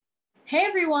Hey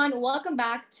everyone, welcome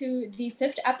back to the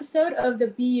fifth episode of the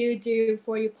Be You Do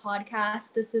For You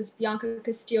podcast. This is Bianca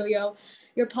Castillo,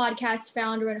 your podcast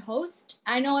founder and host.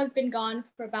 I know I've been gone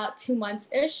for about 2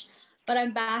 months-ish, but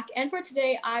I'm back. And for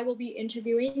today, I will be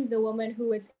interviewing the woman who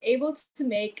was able to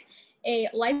make a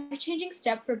life-changing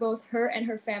step for both her and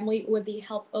her family with the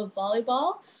help of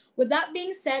volleyball. With that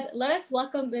being said, let us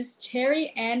welcome Ms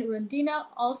Cherry Ann Rondina,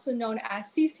 also known as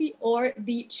Sisi or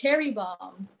the Cherry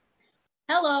Bomb.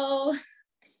 Hello.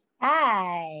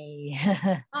 Hi.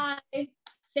 Hi.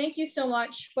 Thank you so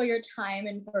much for your time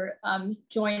and for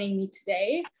joining me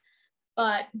today.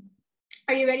 But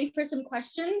are you ready for some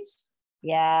questions?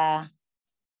 Yeah.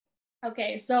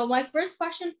 Okay, so my first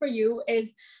question for you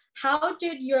is, how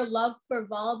did your love for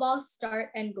volleyball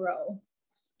start and grow?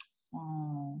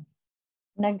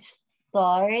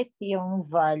 Nag-start yung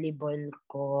volleyball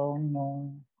ko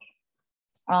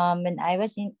when I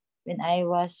was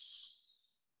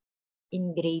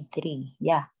in grade 3.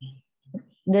 Yeah.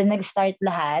 Doon nag-start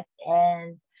lahat,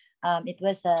 and it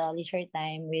was a leisure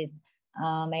time with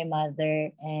my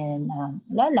mother, and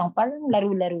parang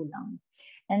laro-laro lang.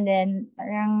 And then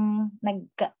parang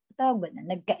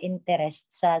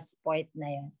nagka-interest sa sport na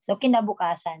yun. So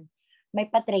kinabukasan, may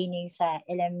pa-training sa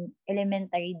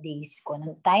elementary days ko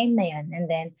ng time na yun. And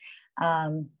then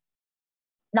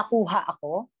nakuha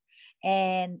ako.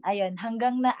 And ayun,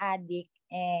 hanggang na-addict,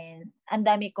 and ang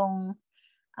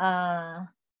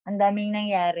daming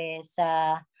nangyari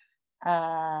sa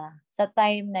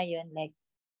time na yun, like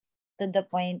to the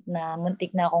point na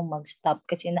muntik na akong mag-stop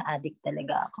kasi na-addict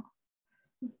talaga ako.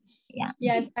 Yeah.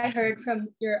 Yes, I heard from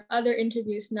your other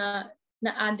interviews na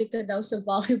addict ka daw sa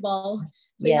volleyball.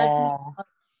 So yeah. You had to stop.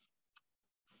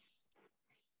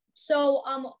 So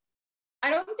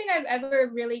I don't think I've ever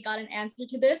really got an answer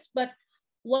to this, but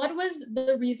what was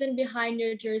the reason behind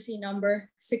your jersey number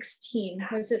 16?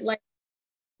 Was it like,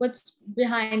 what's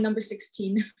behind number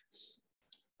 16?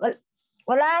 Well,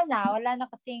 wala na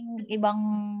kasing ibang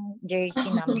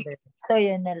jersey number. So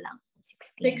yun na lang,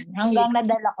 16. Hanggang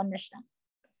nadala ko na siya.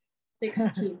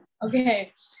 16.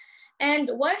 Okay.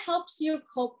 And what helps you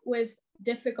cope with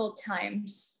difficult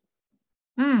times?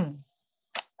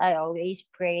 I always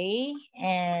pray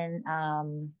and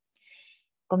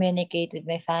communicate with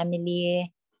my family,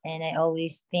 and I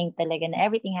always think talaga na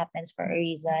everything happens for a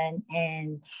reason,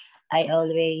 and I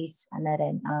always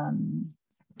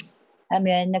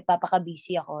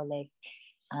nagpapaka-busy ako, like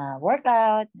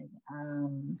workout,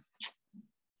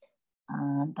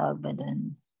 tawag ba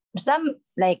dun? Basta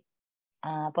like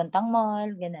puntang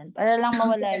mall, ganun. Para lang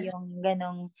mawala yung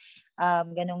ganong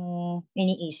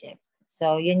iniisip.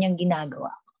 So, yun yung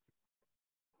ginagawa.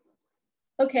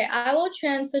 Okay, I will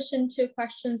transition to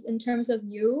questions in terms of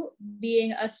you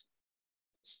being a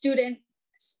student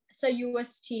sa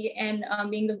UST and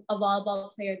being a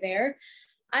volleyball player there.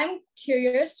 I'm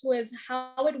curious with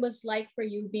how it was like for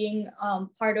you being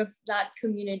part of that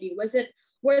community.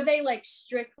 Were they like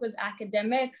strict with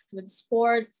academics, with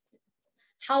sports?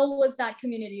 How was that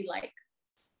community like?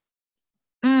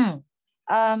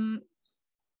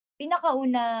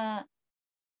 Pinakauna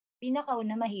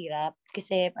mahirap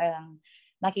kasi parang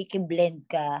makikiblend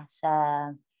ka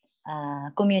sa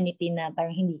community na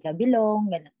parang hindi ka belong,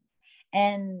 ganun.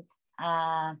 And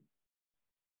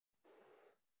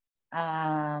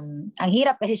ang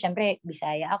hirap kasi syempre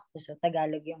Bisaya ako, so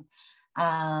Tagalog yung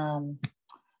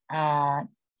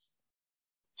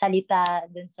salita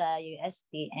dun sa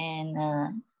UST, and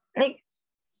like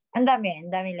ang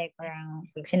dami like parang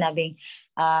pag sinabing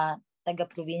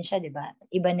taga-probinsya, di ba?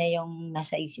 Iba na yung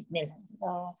nasa isip nila.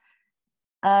 So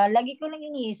lagi ko lang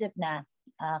iniisip na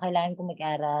kailangan kong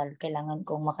mag-aral, kailangan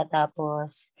kong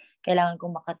makatapos, kailangan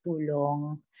kong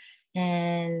makatulong,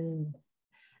 and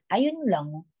ayun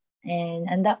lang. And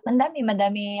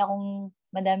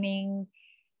madaming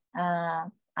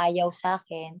ayaw sa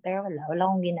akin, pero wala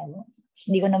akong ginagawa.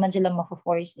 Hindi ko naman sila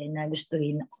ma-force na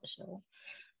gustuhin ako. So,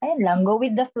 ayun lang, go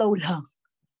with the flow lang.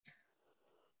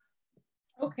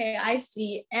 Okay, I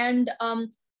see. And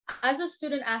as a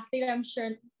student athlete, I'm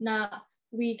sure na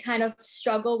we kind of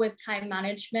struggle with time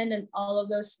management and all of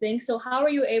those things. So how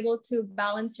are you able to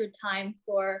balance your time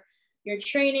for your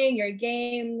training, your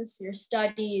games, your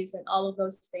studies, and all of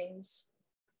those things?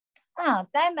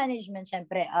 Time management,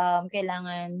 syempre,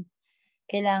 kailangan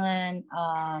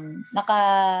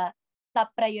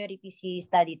top priority si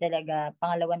study talaga.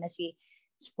 Pangalawa na si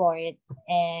sport,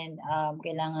 and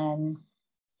kailangan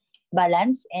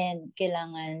balance, and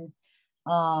kailangan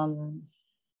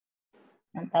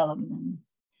ang tawag nun,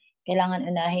 kailangan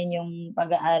unahin yung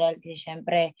pag-aaral kasi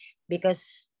syempre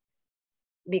because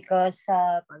because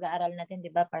sa pag-aaral natin,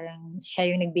 di ba, parang siya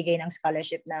yung nagbigay ng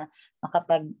scholarship na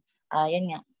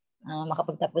yan nga,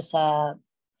 makapagtapos sa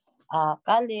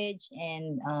college,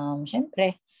 and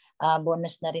syempre,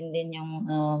 bonus na rin din yung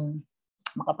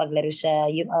makapaglaro sa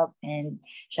UP and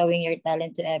showing your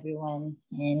talent to everyone,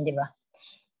 and di ba?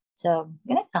 So,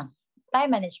 ganun lang.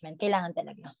 Time management, kailangan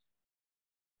talaga.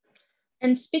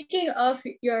 And speaking of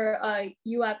your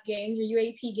UAP games or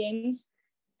UAP games,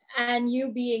 and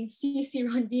you being Sisi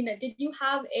Rondina, did you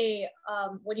have a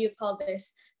what do you call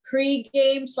this,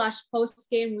 pre-game /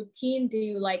 post-game routine? Do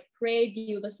you like pray? Do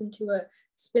you listen to a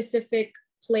specific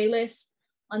playlist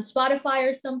on Spotify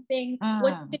or something?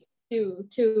 What did you do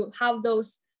to have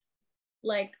those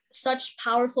like such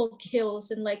powerful kills,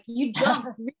 and like you jump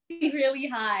really, really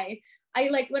high? I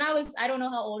don't know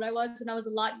how old I was, when I was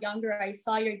a lot younger, I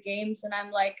saw your games and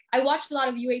I'm like, I watched a lot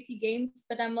of UAP games,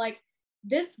 but I'm like,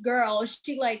 this girl,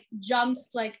 she like jumps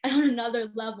like on another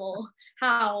level.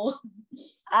 How?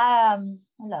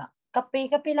 Wala.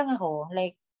 Kape lang ako.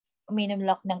 Like, uminom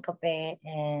lang ng kape,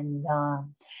 and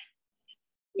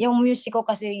yung music ko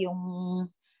kasi yung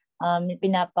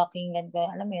pinapakinggan ko,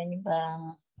 alam mo yun, yung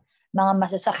parang mga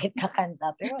masasakit na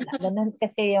kanta. Pero wala. Ganun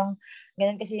kasi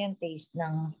yung taste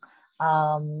ng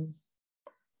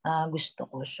gusto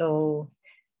ko. So,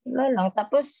 wala lang.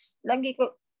 Tapos, lagi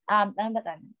ko, ano ba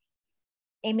tayo?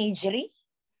 Imagery.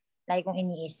 Lagi kong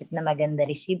iniisip na maganda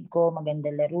receive ko,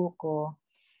 maganda laro ko.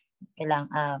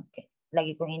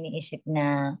 Lagi kong iniisip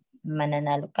na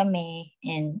mananalo kami,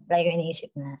 and lagi kong iniisip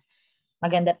na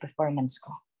maganda performance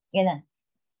ko. Ganun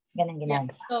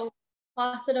ginagawa. Yeah, so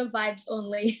positive vibes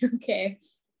only. Okay.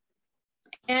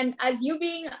 And as you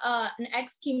being an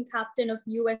ex-team captain of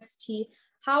UST,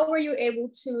 how were you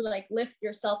able to like lift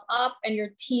yourself up and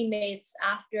your teammates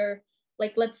after,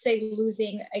 like, let's say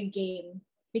losing a game?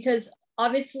 Because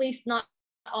obviously not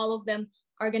all of them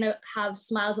are going to have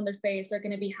smiles on their face, they're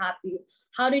going to be happy.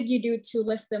 How did you do to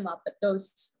lift them up at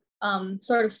those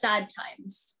sort of sad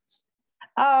times?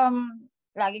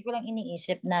 Lagi ko lang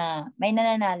iniisip na may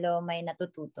nananalo, may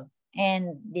natututo,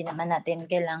 and di naman natin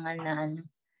kailangan na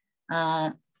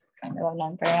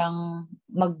parang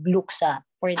magluksa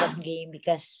for that game,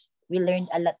 because we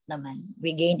learned a lot naman,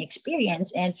 we gain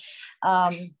experience, and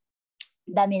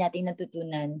dami nating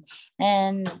natutunan,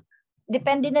 and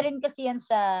depende na rin kasi yan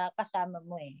sa kasama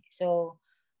mo eh. So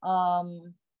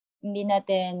hindi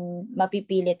natin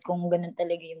mapipilit kung ganun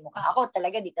talaga yung mukha. Ako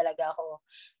talaga, di talaga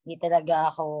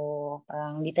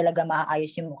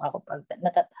maaayos yung mukha ko pag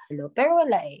natatalo. Pero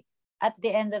wala eh. At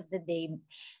the end of the day,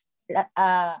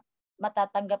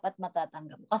 matatanggap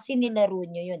kasi nilaro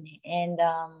nyo yun eh. And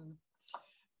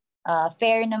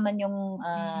fair naman yung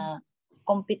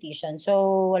competition.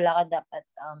 So wala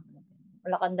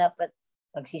kang dapat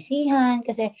pagsisihan,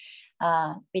 kasi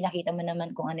pinakita mo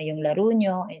naman kung ano yung laro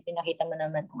nyo, and pinakita mo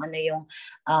naman kung ano yung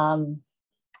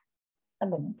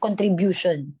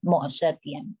contribution mo sa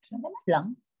team. So ganun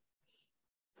lang.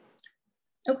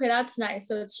 Okay, that's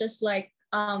nice. So it's just like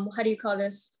how do you call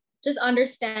this? Just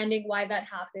understanding why that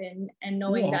happened, and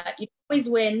knowing that you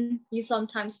always win, you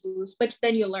sometimes lose, but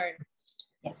then you learn.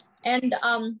 Yeah. And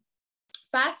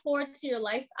fast forward to your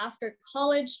life after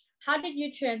college, how did you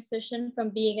transition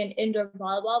from being an indoor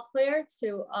volleyball player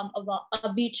to a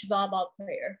beach volleyball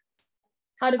player?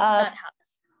 How did that happen?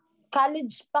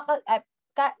 College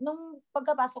nung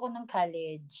pagkapasok ko ng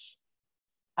college,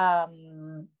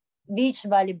 beach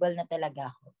volleyball na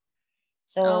talaga ako.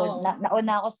 So,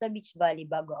 nauna ako sa beach volley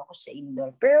bago ako sa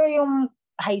indoor. Pero yung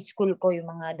high school ko, yung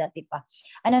mga dati pa,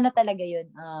 ano na talaga yun,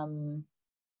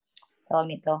 tawag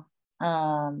nito,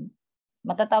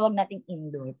 matatawag nating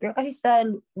indoor. Pero kasi sa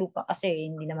lupa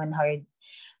kasi, hindi naman hard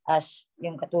as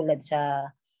yung katulad sa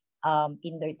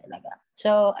indoor talaga.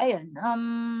 So, ayun,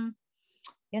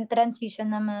 yung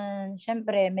transition naman,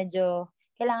 syempre, medyo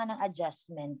kailangan ng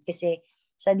adjustment kasi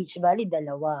sa beach volley, 2.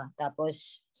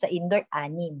 Tapos sa indoor,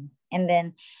 6. And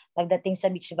then, pagdating sa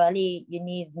beach volley, you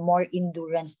need more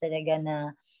endurance talaga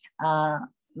na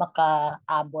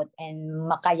makaabot and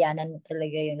makayanan mo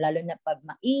talaga yun. Lalo na pag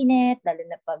mainit, lalo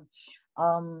na pag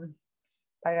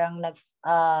parang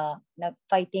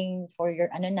nag-fighting for your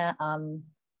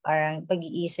parang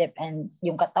pag-iisip and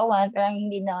yung katawan, parang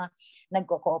hindi na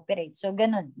nagko-cooperate. So,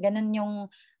 ganun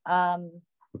yung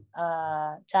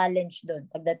challenge doon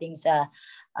pagdating sa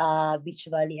beach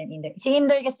volley and indoor. Si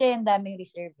indoor kasi ang daming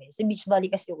reserve eh. Si beach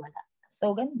volley kasi wala.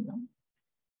 So, ganun, no?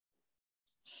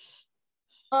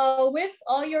 With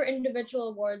all your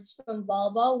individual awards from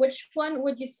volleyball, which one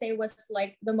would you say was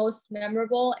like the most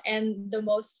memorable and the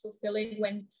most fulfilling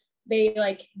when they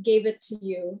like gave it to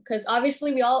you? Because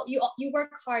obviously you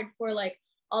work hard for like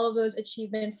all of those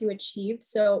achievements you achieved.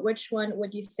 So which one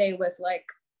would you say was like,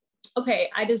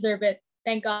 okay, I deserve it.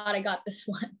 Thank God I got this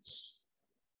one.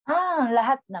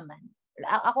 Lahat naman.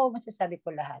 Ako masasabi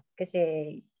ko lahat.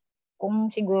 Kasi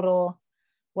kung siguro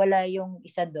wala yung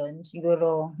isa doon,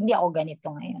 siguro hindi ako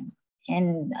ganito ngayon.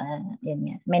 And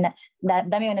yan nga.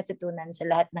 Dami ko natutunan sa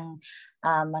lahat ng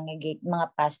mga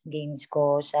past games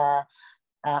ko sa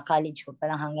college ko pa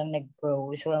lang hanggang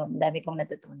nag-pro. So, dami kong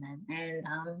natutunan. And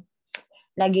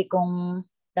lagi kong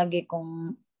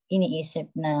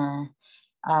iniisip na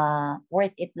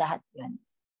worth it lahat yun.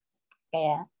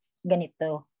 Kaya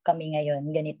ganito kami ngayon,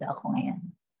 ganito ako ngayon.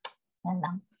 Yan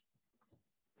lang.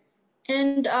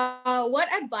 And what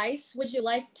advice would you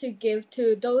like to give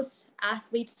to those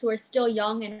athletes who are still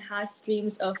young and has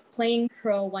dreams of playing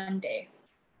pro one day?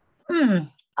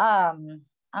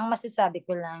 Ang masasabi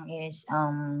ko lang is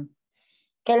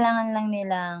kailangan lang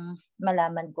nilang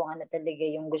malaman kung ano talaga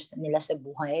yung gusto nila sa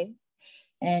buhay.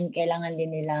 And kailangan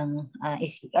din nilang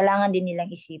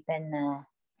isipin na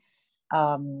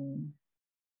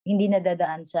hindi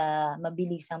nadadaan sa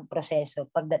mabilisang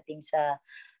proseso pagdating sa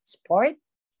sport.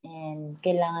 And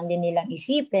kailangan din nilang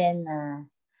isipin na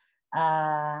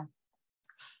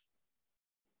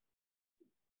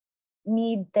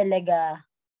need talaga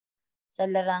sa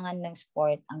larangan ng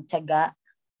sport ang tiyaga,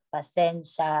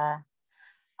 pasensya,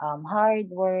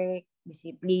 hard work,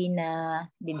 disiplina,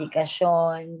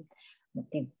 dedikasyon,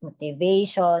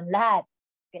 motivation, lahat.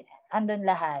 Andun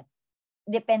lahat.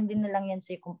 Depende na lang yan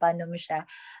sa kung paano mo siya,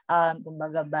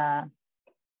 kumbaga ba,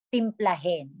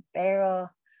 timplahin.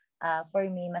 Pero for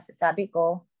me, masasabi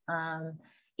ko,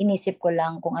 inisip ko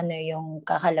lang kung ano yung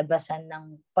kakalabasan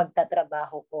ng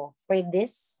pagtatrabaho ko for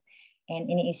this. And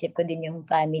iniisip ko din yung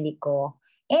family ko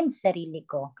and sarili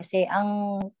ko. Kasi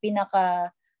ang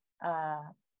pinaka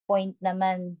point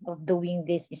naman of doing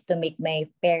this is to make my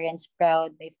parents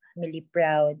proud, my family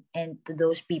proud, and to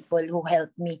those people who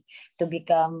helped me to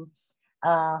become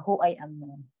who I am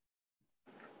now.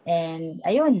 And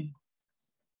ayun.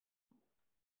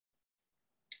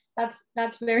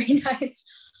 That's very nice.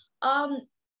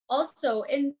 Also,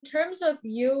 in terms of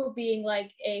you being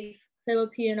like a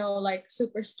Filipino like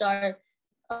superstar,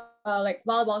 like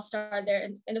volleyball star there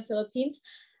in the Philippines,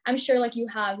 I'm sure like you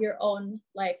have your own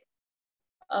like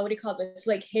what do you call this,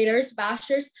 like haters,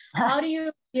 bashers. How do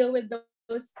you deal with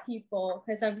those people?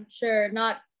 Because I'm sure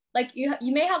not like you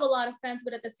may have a lot of fans,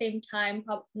 but at the same time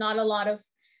not a lot of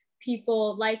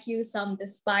people like you. Some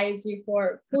despise you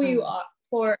for who you are,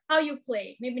 for how you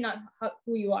play, maybe not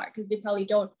who you are, because they probably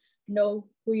don't know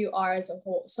who you are as a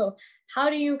whole. So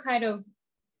how do you kind of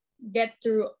get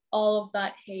through all of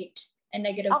that hate and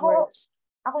negative words?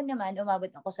 Ako naman, umabot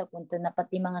ako sa punto na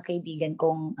pati mga kaibigan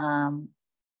kong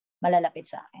malalapit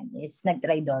sa akin is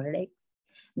nag-tridol. Like,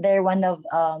 they're one of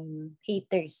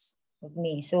haters of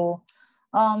me. So,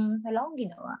 wala akong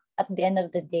ginawa. At the end of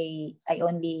the day, I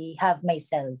only have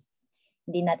myself.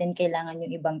 Hindi natin kailangan yung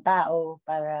ibang tao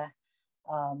para,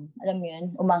 alam mo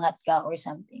yun, umangat ka or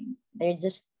something. They're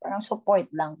just parang support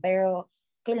lang. Pero,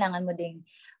 kailangan mo ding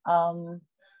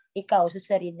ikaw sa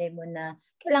sarili mo na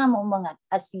kailangan mo umangat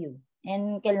as you.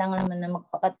 And kailangan mo na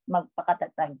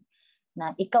magpakatatag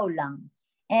na ikaw lang.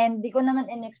 And di ko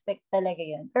naman in-expect talaga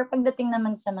yun. Pero pagdating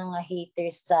naman sa mga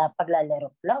haters sa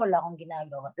paglalaro, wala akong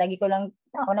ginagawa. Lagi ko lang,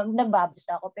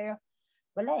 nagbabasa ako, pero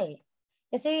wala eh.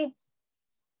 Kasi,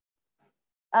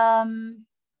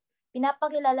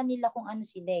 pinapakilala nila kung ano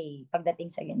sila eh, pagdating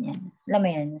sa ganyan. Alam mo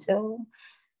yun? So,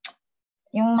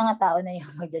 yung mga tao na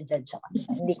yung magja-judge ako.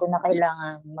 Hindi ko na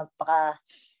kailangan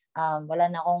wala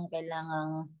na akong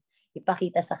kailangang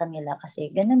ipakita sa kanila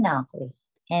kasi ganun na ako eh.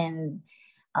 And,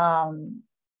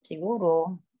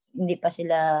 siguro, hindi pa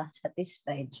sila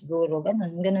satisfied. Siguro,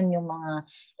 ganun yung mga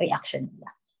reaction nila.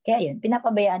 Kaya yun,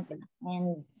 pinapabayaan ko lang.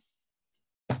 And,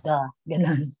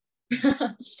 ganun.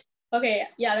 Okay,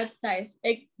 yeah, that's nice.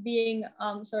 Being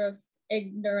sort of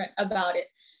ignorant about it.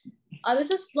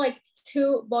 This is like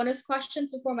 2 bonus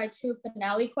questions before my 2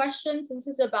 finale questions. This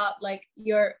is about like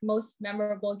your most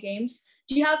memorable games.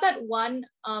 Do you have that one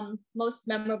most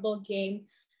memorable game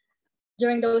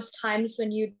during those times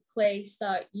when you play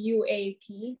sa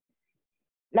UAP?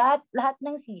 Lahat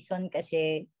ng season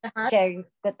kasi cherish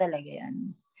ko talaga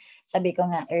yan. Sabi ko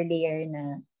nga earlier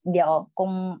na hindi ako,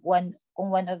 kung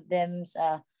one of them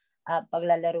sa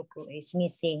paglalaro ko is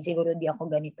missing, siguro di ako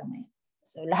ganito ngayon.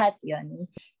 So lahat yon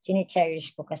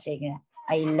chine-cherish ko kasi nga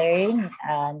I learned,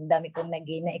 ang dami kong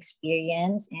nag-gain na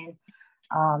experience, and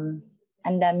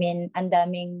ang dami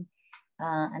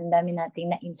nating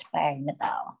na-inspire na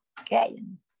tao. Kaya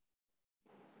yun.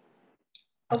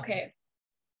 Okay.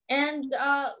 And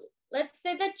let's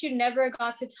say that you never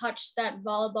got to touch that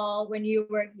volleyball when you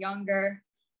were younger.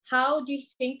 How do you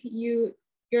think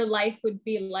your life would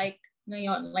be like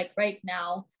ngayon, like right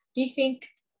now? Do you think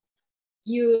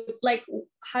you like,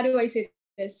 how do I say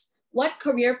this? What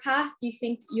career path do you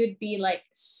think you'd be like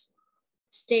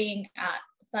staying at?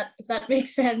 If that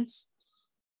makes sense.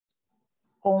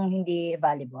 Kung hindi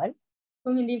volleyball?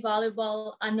 Kung hindi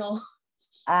volleyball, ano?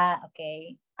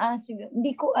 Okay.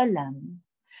 Hindi ko alam.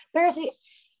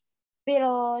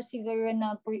 Pero siguro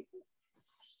na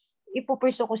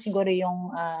ipupursue ko siguro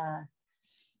yung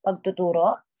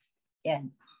pagtuturo.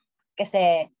 Yan.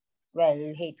 Kasi,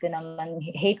 well, hate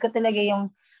ko talaga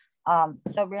yung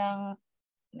sobrang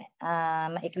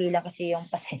maikli lang kasi yung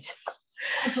pasensya ko.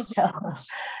 So,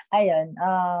 ayun.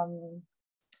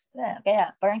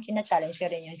 Kaya parang challenge ko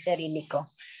rin yung sarili ko.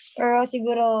 Pero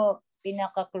siguro,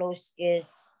 pinaka-close is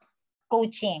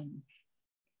coaching.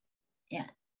 Yeah.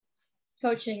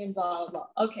 Coaching and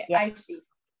volleyball. Okay, yeah. I see.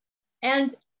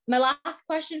 And my last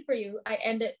question for you, I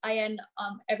end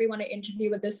everyone I interview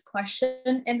with this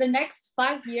question. In the next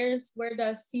 5 years, where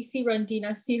does Sisi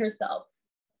Rondina see herself?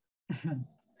 5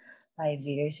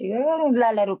 years? Siguro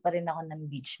naglalaro pa rin ako ng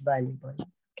beach volleyball.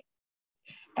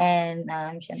 And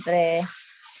syempre,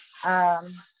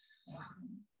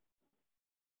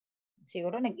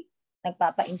 siguro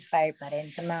nagpapa-inspire pa rin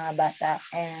sa mga bata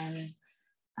and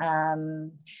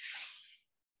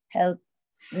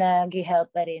nag-help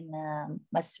pa rin na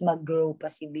mas mag-grow pa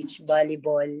si beach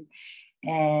volleyball.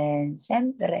 And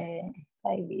syempre,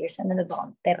 5 years, ano na ba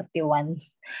akong 31?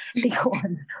 Hindi ko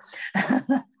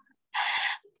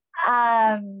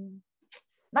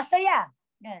masaya.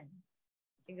 Yan.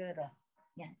 Siguro.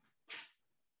 Yan.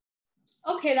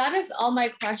 Okay, that is all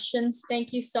my questions.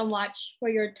 Thank you so much for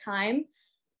your time.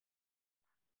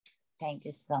 Thank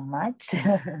you so much.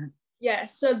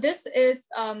 Yes, so this is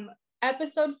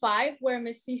episode 5, where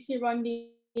Ms Sisi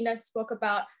Rondina spoke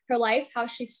about her life, how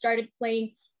she started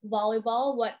playing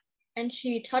volleyball, and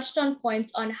she touched on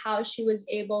points on how she was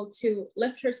able to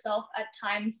lift herself at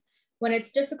times when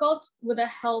it's difficult, with the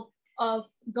help of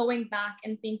going back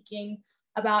and thinking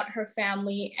about her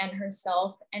family and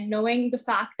herself, and knowing the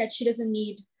fact that she doesn't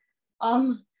need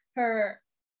her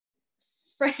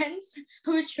friends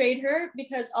who betrayed her,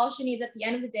 because all she needs at the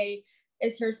end of the day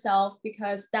is herself,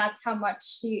 because that's how much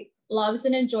she loves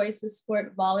and enjoys the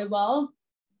sport volleyball.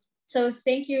 So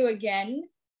thank you again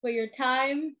for your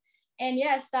time. And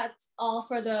yes, that's all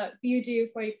for the BU Do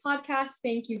For You podcast.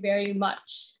 Thank you very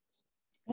much.